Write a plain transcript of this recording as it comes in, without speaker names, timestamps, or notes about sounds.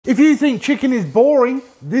If you think chicken is boring,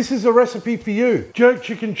 this is a recipe for you. Jerk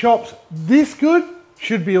chicken chops this good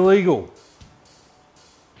should be illegal.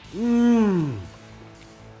 Mmm.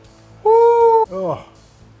 Oh,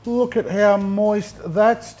 look at how moist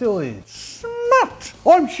that still is. Smut!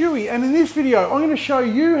 I'm Schuey, and in this video I'm going to show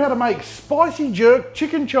you how to make spicy jerk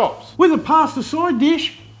chicken chops with a pasta side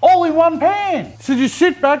dish all in one pan. So just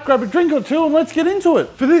sit back, grab a drink or two and let's get into it.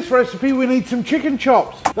 For this recipe we need some chicken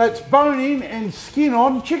chops. That's bone in and skin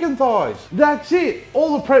on chicken thighs. That's it.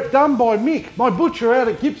 All the prep done by Mick, my butcher out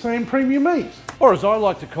at Gippsland Premium Meats. Or as I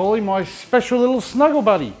like to call him, my special little snuggle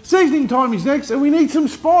buddy. Seasoning time is next and we need some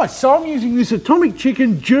spice. So I'm using this Atomic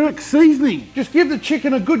Chicken Jerk seasoning. Just give the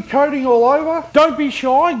chicken a good coating all over. Don't be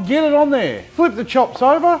shy, get it on there. Flip the chops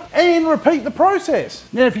over and repeat the process.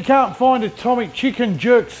 Now if you can't find Atomic Chicken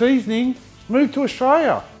Jerk seasoning, move to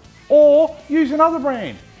Australia. Or use another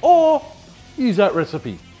brand. Or use that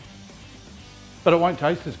recipe. But it won't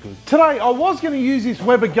taste as good. Today I was going to use this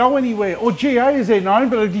Weber Go Anywhere, or GA as they're known,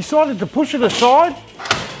 but I decided to push it aside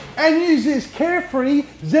and use this Carefree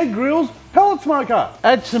Z Grills pellet smoker.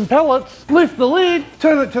 Add some pellets, lift the lid,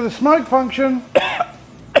 turn it to the smoke function,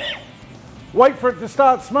 wait for it to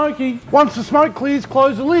start smoking. Once the smoke clears,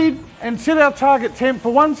 close the lid and set our target temp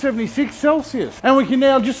for 176 Celsius. And we can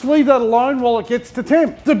now just leave that alone while it gets to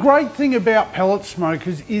temp. The great thing about pellet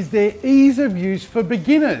smokers is their ease of use for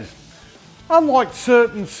beginners, unlike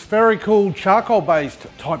certain spherical charcoal-based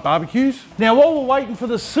type barbecues. Now while we're waiting for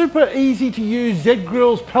the super easy to use Z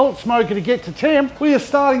Grills pellet smoker to get to temp, we are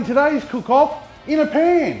starting today's cook-off in a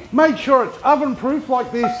pan. Make sure it's oven proof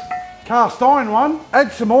like this cast iron one.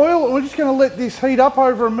 Add some oil and we're just going to let this heat up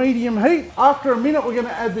over a medium heat. After a minute we're going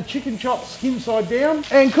to add the chicken chops skin side down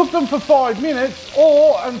and cook them for 5 minutes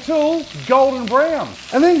or until golden brown.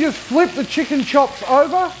 And then just flip the chicken chops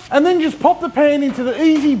over and then just pop the pan into the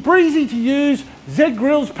easy breezy to use Z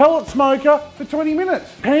Grills pellet smoker for 20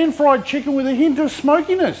 minutes. Pan fried chicken with a hint of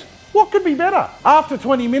smokiness. What could be better? After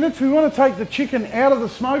 20 minutes, we want to take the chicken out of the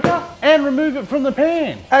smoker and remove it from the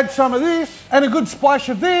pan. Add some of this and a good splash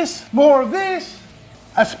of this, more of this,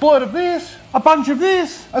 a splurt of this, a bunch of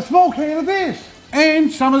this, a small can of this, and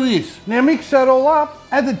some of this. Now mix that all up,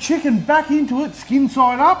 add the chicken back into it, skin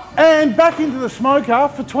side up, and back into the smoker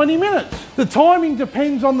for 20 minutes. The timing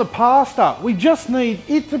depends on the pasta. We just need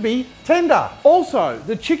it to be tender. Also,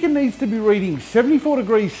 the chicken needs to be reading 74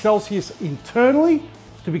 degrees Celsius internally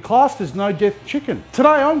to be classed as no death chicken. Today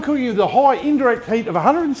I'm cooking with a high indirect heat of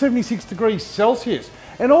 176 degrees Celsius.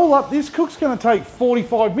 And all up, this cook's going to take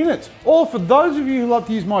 45 minutes. Or for those of you who like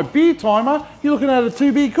to use my beer timer, you're looking at a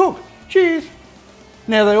 2-beer cook. Cheers.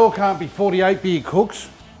 Now they all can't be 48 beer cooks.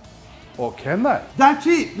 Or can they? That's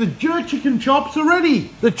it, the jerk chicken chops are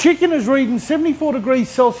ready. The chicken is reading 74 degrees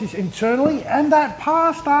Celsius internally and that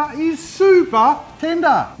pasta is super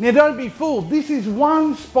tender. Now don't be fooled, this is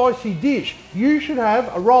one spicy dish. You should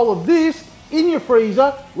have a roll of this in your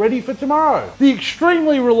freezer, ready for tomorrow. The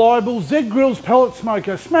extremely reliable Z Grills pellet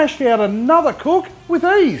smoker smashed out another cook with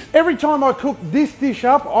ease. Every time I cook this dish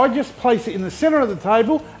up, I just place it in the center of the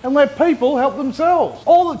table and let people help themselves.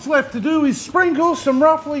 All that's left to do is sprinkle some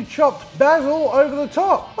roughly chopped basil over the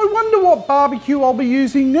top. I wonder what barbecue I'll be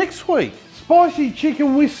using next week. Spicy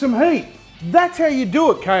chicken with some heat. That's how you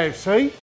do it, KFC.